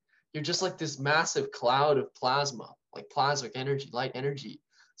 you're just like this massive cloud of plasma, like plasmic energy, light energy.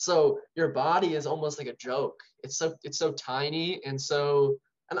 So your body is almost like a joke. It's so tiny, and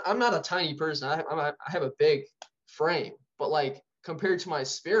I'm not a tiny person. I have a big frame, but like compared to my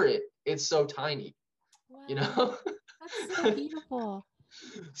spirit, it's so tiny. Wow. That's so beautiful.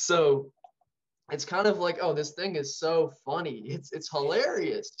 So it's kind of like, oh, this thing is so funny. It's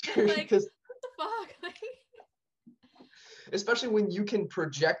hilarious Like, because what the fuck? especially when you can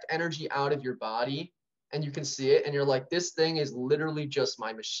project energy out of your body and you can see it and you're like, this thing is literally just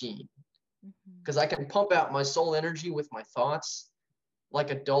my machine. Because I can pump out my soul energy with my thoughts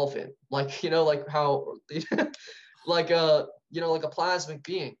like a dolphin, like, like how, like like a plasmic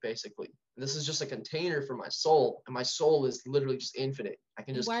being, basically. This is just a container for my soul, and my soul is literally just infinite. I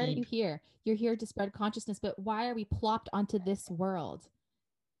can And just why are you keep. here? You're here to spread consciousness, but why are we plopped onto this world?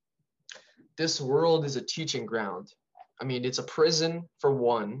 This world is a teaching ground. I mean, it's a prison for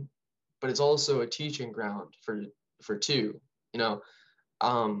one, but it's also a teaching ground for two. You know,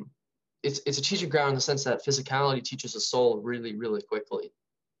 um, it's a teaching ground in the sense that physicality teaches the soul really, really quickly.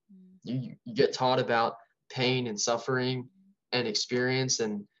 You get taught about pain and suffering and experience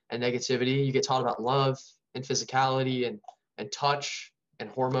and negativity. You get taught about love and physicality and touch and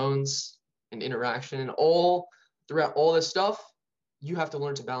hormones and interaction, and all throughout all this stuff, you have to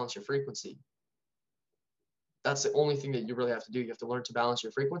learn to balance your frequency. That's the only thing that you really have to do. You have to learn to balance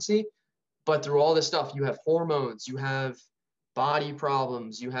your frequency. But through all this stuff, you have hormones, you have body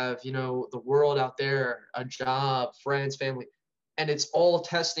problems, you have, the world out there, a job, friends, family, and it's all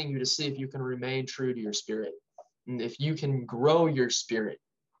testing you to see if you can remain true to your spirit and if you can grow your spirit.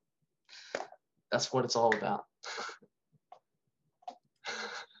 That's what it's all about.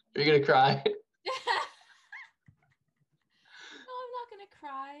 You're gonna cry. No, I'm not gonna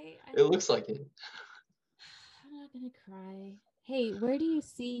cry. It looks like it. I'm not gonna cry. Hey, where do you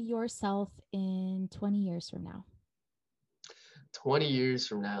see yourself in 20 years from now? 20 years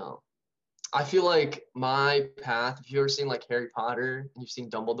from now, I feel like my path, if you've ever seen like Harry Potter and you've seen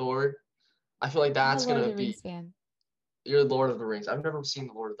Dumbledore, I feel like I'm a that's Lord of gonna the be, Rings fan. you're Lord of the Rings. I've never seen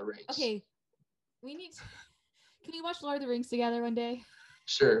the Lord of the Rings. Okay, we need to, can we watch Lord of the Rings together one day?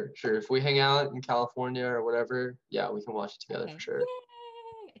 Sure. If we hang out in California or whatever, yeah, we can watch it together for Okay. sure.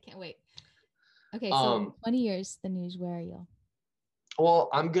 Yay! I can't wait. Okay, so Um, 20 years, the news, where are you? well,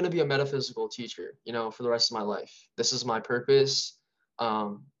 I'm gonna be a metaphysical teacher, for the rest of my life. This is my purpose.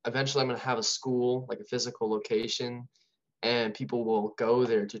 Eventually I'm gonna have a school, like a physical location, and people will go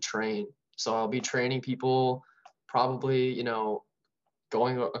there to train. So I'll be training people probably,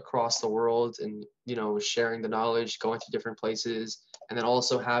 going across the world and, sharing the knowledge, going to different places, and then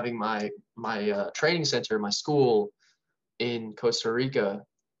also having my training center, my school in Costa Rica.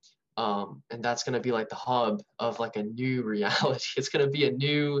 And that's going to be like the hub of like a new reality. It's going to be a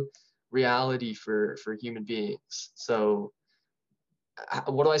new reality for human beings. So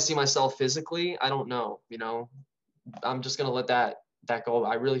what do I see myself physically? I don't know, I'm just going to let that go.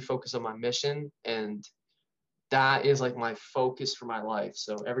 I really focus on my mission, and that is like my focus for my life.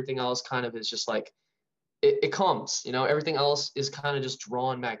 So everything else kind of is just like it comes, everything else is kind of just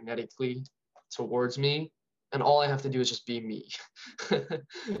drawn magnetically towards me, and all I have to do is just be me.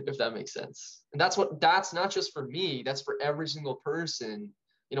 If that makes sense. And that's not just for me, that's for every single person.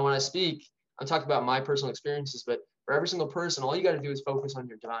 When I speak, I'm talking about my personal experiences, but for every single person, all you got to do is focus on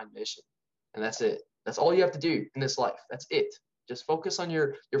your divine mission, and that's it. That's all you have to do in this life. That's it. Just focus on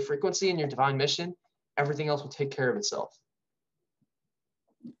your frequency and your divine mission. Everything else will take care of itself.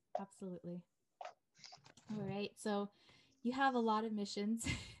 Absolutely. All right. So you have a lot of missions,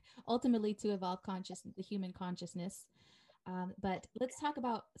 ultimately to evolve the human consciousness. But let's talk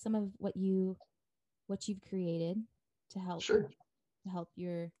about some of what you've created to help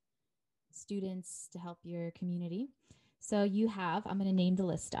your students, to help your community. So you have, I'm going to name the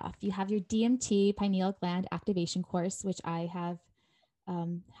list off. You have your DMT pineal gland activation course, which I have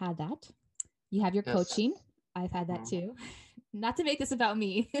had that. You have your coaching. I've had that too. Not to make this about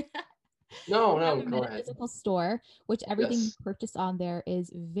me. No, You have a go ahead. metaphysical store, which everything you purchase on there is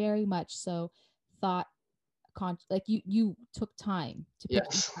very much so thought like you took time to pick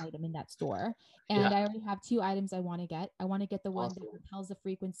each item in that store. And I already have 2 items I want to get. I want to get the one that repels the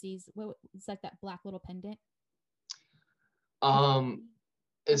frequencies. It's like that black little pendant.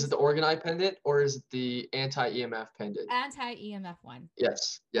 Is it the orgonite pendant or is it the anti-EMF pendant? Anti-EMF one.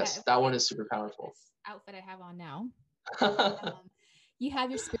 Yes, that one is super powerful. This outfit I have on now. You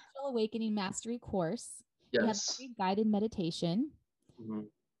have your spiritual awakening mastery course. You have free guided meditation. Ooh,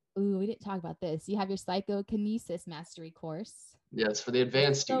 we didn't talk about this. You have your psychokinesis mastery course. Yes, for the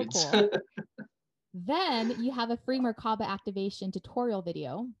advanced students. Cool. Then you have a free Merkaba activation tutorial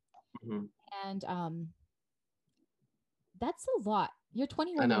video. And that's a lot. You're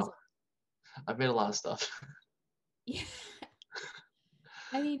 21 years old. I've made a lot of stuff. Yeah.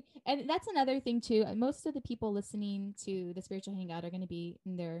 I mean, and that's another thing too. Most of the people listening to the Spiritual Hangout are going to be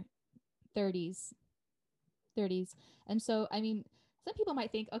in their 30s. And so, I mean, some people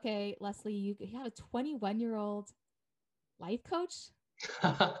might think, okay, Leslie, you have a 21-year-old life coach.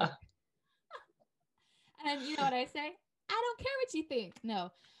 And you know what I say? I don't care what you think.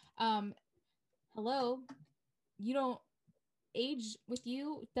 No. Hello, you don't, age with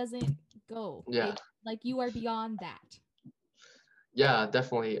you doesn't go. Yeah. Like you are beyond that. Yeah,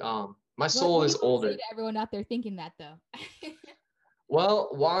 definitely. My soul is older. Say to everyone out there thinking that though.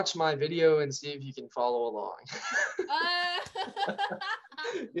 Well, watch my video and see if you can follow along.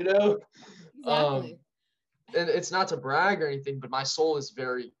 You know? Exactly. And it's not to brag or anything, but my soul is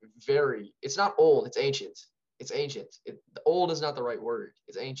very, very, it's not old, it's ancient. It's ancient. Old is not the right word.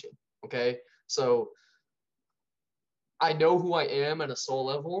 It's ancient. Okay? So I know who I am at a soul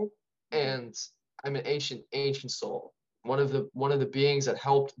level, and I'm an ancient soul. One of the beings that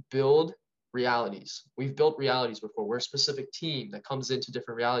helped build realities. We've built realities before. We're a specific team that comes into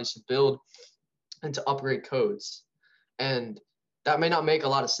different realities to build and to upgrade codes. And that may not make a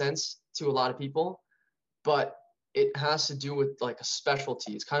lot of sense to a lot of people, but it has to do with like a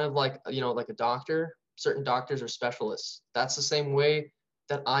specialty. It's kind of like, like a doctor. Certain doctors are specialists. That's the same way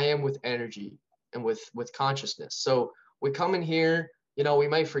that I am with energy and with consciousness. So we come in here, we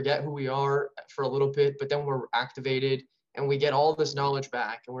might forget who we are for a little bit, but then we're activated and we get all this knowledge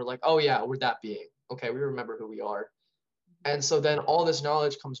back and we're like, oh yeah, we're that being. Okay, we remember who we are. And so then all this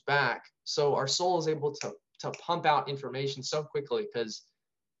knowledge comes back. So our soul is able to pump out information so quickly because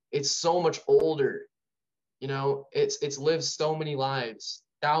it's so much older. It's lived so many lives,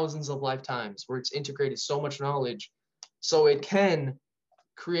 thousands of lifetimes, where it's integrated so much knowledge. So it can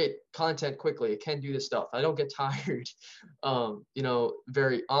create content quickly. It can do this stuff. I don't get tired,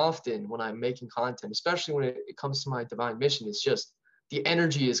 very often when I'm making content, especially when it comes to my divine mission. It's just the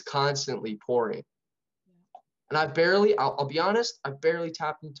energy is constantly pouring. And I'll be honest, I barely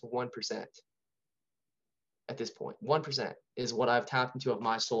tapped into 1% at this point. 1% is what I've tapped into of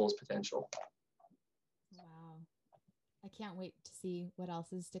my soul's potential. Wow. I can't wait to see what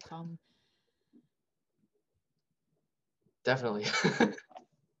else is to come. Definitely.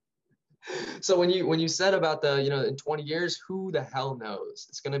 So when you said about the, in 20 years, who the hell knows?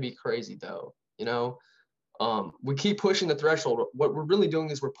 It's going to be crazy though. We keep pushing the threshold. What we're really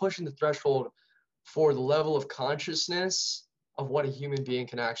doing is we're pushing the threshold for the level of consciousness of what a human being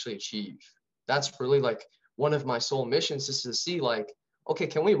can actually achieve. That's really like one of my soul missions, is to see like, okay,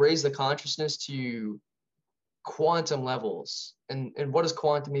 can we raise the consciousness to quantum levels? And what does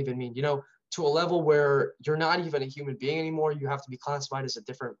quantum even mean? To a level where you're not even a human being anymore. You have to be classified as a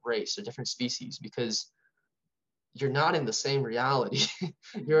different race, a different species, because you're not in the same reality.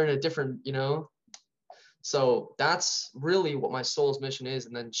 You're in a different, So that's really what my soul's mission is.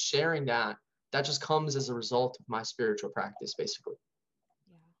 And then sharing that just comes as a result of my spiritual practice, basically.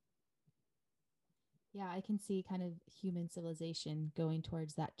 Yeah, I can see kind of human civilization going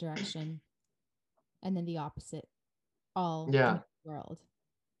towards that direction, and then the opposite, all in the world.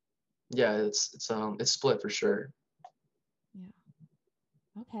 Yeah, it's split for sure. Yeah.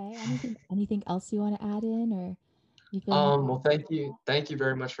 Okay. Anything else you want to add in, or? You feeling Well, thank you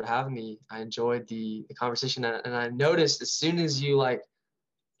very much for having me. I enjoyed the conversation, and I noticed as soon as you like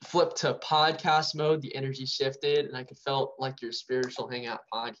flipped to podcast mode, the energy shifted, and I could felt like your spiritual hangout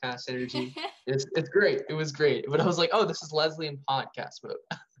podcast energy. It's great. It was great, but I was like, oh, this is Leslie in podcast mode.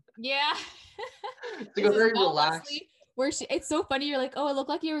 Yeah. It's like This a is very not relaxed. Leslie. It's so funny. You're like, oh, it looked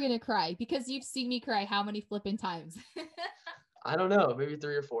like you were gonna cry because you've seen me cry how many flipping times? I don't know, maybe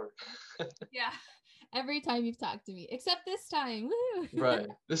 3 or 4. Yeah. Every time you've talked to me, except this time. Woo! Right.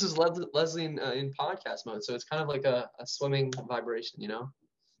 This is Leslie in podcast mode, so it's kind of like a swimming vibration, you know?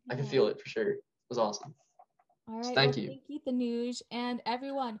 I can Yeah. feel it for sure. It was awesome. All So right. thank Well, you. thank you, Thanuj. And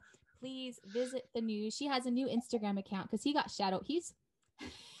everyone, please visit Thanuj. She has a new Instagram account because he got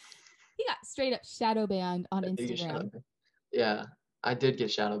he got straight up shadow banned on I did get shadow Instagram. banned. Yeah, I did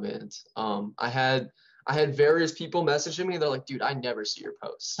get shadow banned. I had various people messaging me. They're like, dude, I never see your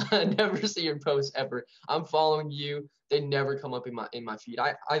posts. I never see your posts ever. I'm following you. They never come up in my feed.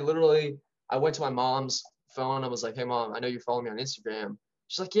 I literally I went to my mom's phone. I was like, hey mom, I know you're following me on Instagram.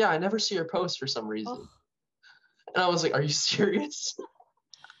 She's like, yeah, I never see your posts for some reason. Oh, And I was like, are you serious?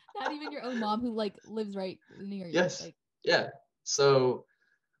 not even your own mom who like lives right near you. Yes. Like, Yeah. So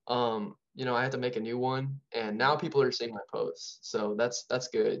I had to make a new one, and now yeah. people are seeing my posts, so that's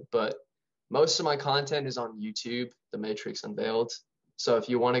good. But most of my content is on YouTube, The Matrix Unveiled. So if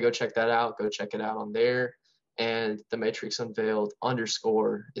you want to go check that out, go check it out on there. And The Matrix Unveiled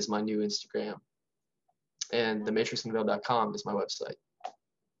 _ is my new Instagram, and thematrixunveiled.com is my website.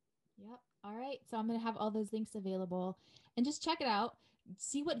 Yep. All right. So I'm gonna have all those links available, and just check it out.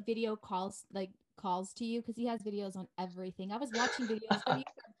 See what video calls to you because he has videos on everything. I was watching videos from you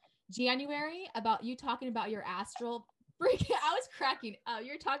from January about you talking about your astral. Freaking, I was cracking up.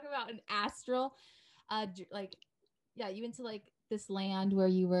 You're talking about an astral, like, yeah, you went to like this land where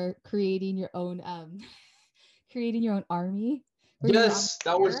you were creating your own, creating your own army, where you were on Yes,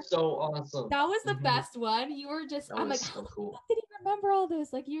 that fire. was so awesome. That was the Mhm. best one. You were just, That I'm was like, how so the cool. fuck did he remember all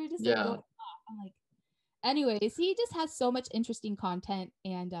this? Like, you were just like going Yeah, off. I'm like, anyways, he just has so much interesting content.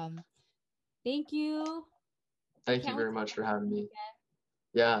 And thank you. I thank you can't wait very to much for connect with having you me. again.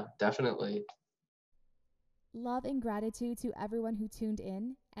 Yeah, definitely. Love and gratitude to everyone who tuned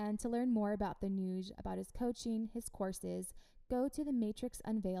in. And to learn more about Thanuj, about his coaching, his courses, go to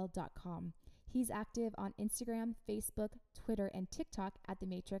thematrixunveiled.com. He's active on Instagram, Facebook, Twitter, and TikTok at The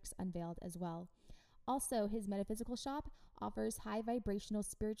Matrix Unveiled as well. Also, his metaphysical shop offers high vibrational,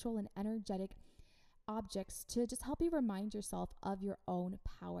 spiritual, and energetic objects to just help you remind yourself of your own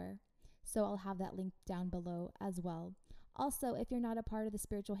power. So I'll have that link down below as well. Also, if you're not a part of the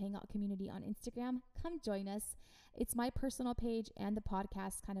Spiritual Hangout community on Instagram, come join us. It's my personal page and the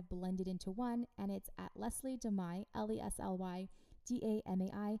podcast kind of blended into one, and it's at Leslie Damai, LeslydAmai,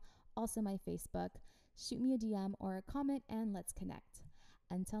 also my Facebook. Shoot me a DM or a comment and let's connect.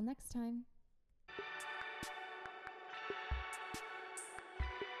 Until next time.